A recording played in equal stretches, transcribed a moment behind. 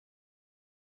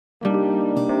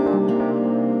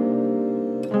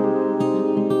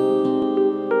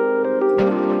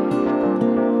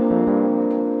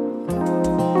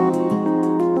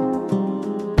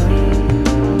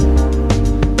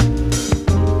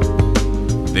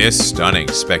This stunning,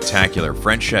 spectacular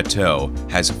French Chateau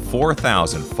has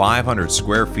 4,500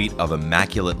 square feet of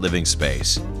immaculate living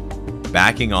space,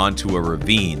 backing onto a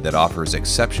ravine that offers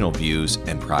exceptional views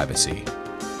and privacy.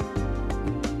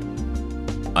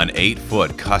 An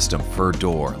 8-foot custom fir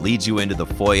door leads you into the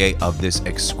foyer of this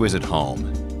exquisite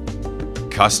home.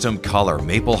 Custom color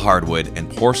maple hardwood and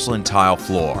porcelain tile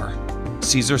floor,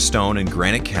 Caesar stone and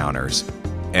granite counters,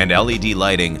 and LED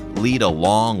lighting lead a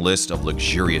long list of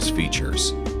luxurious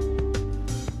features.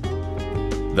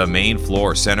 The main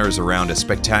floor centers around a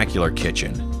spectacular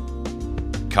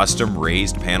kitchen. Custom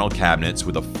raised panel cabinets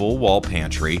with a full wall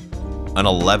pantry, an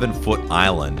 11-foot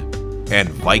island, and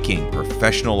Viking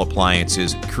professional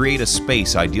appliances create a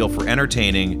space ideal for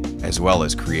entertaining as well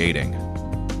as creating.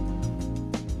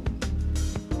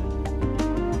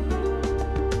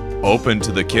 Open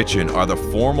to the kitchen are the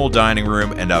formal dining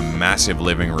room and a massive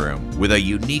living room with a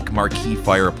unique marquee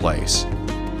fireplace.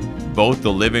 Both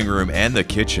the living room and the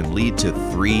kitchen lead to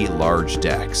 3 large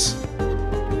decks.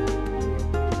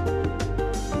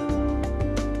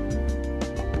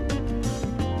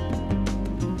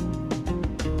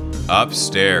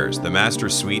 Upstairs, the master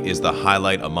suite is the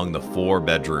highlight among the 4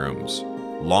 bedrooms,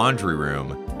 laundry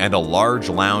room, and a large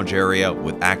lounge area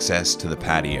with access to the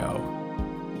patio.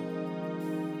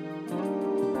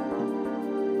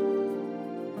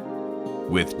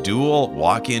 With dual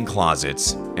walk-in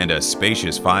closets and a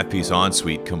spacious 5-piece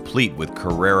ensuite complete with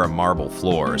Carrara marble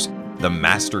floors, the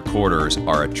master quarters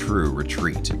are a true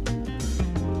retreat.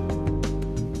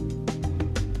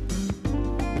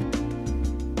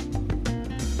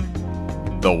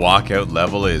 The walkout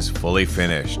level is fully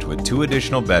finished with 2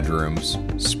 additional bedrooms,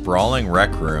 sprawling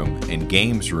rec room, and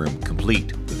games room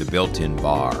complete with a built-in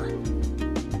bar.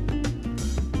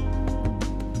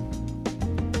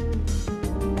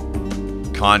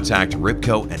 Contact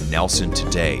Hripko and Nelson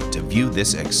today to view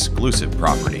this exclusive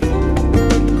property.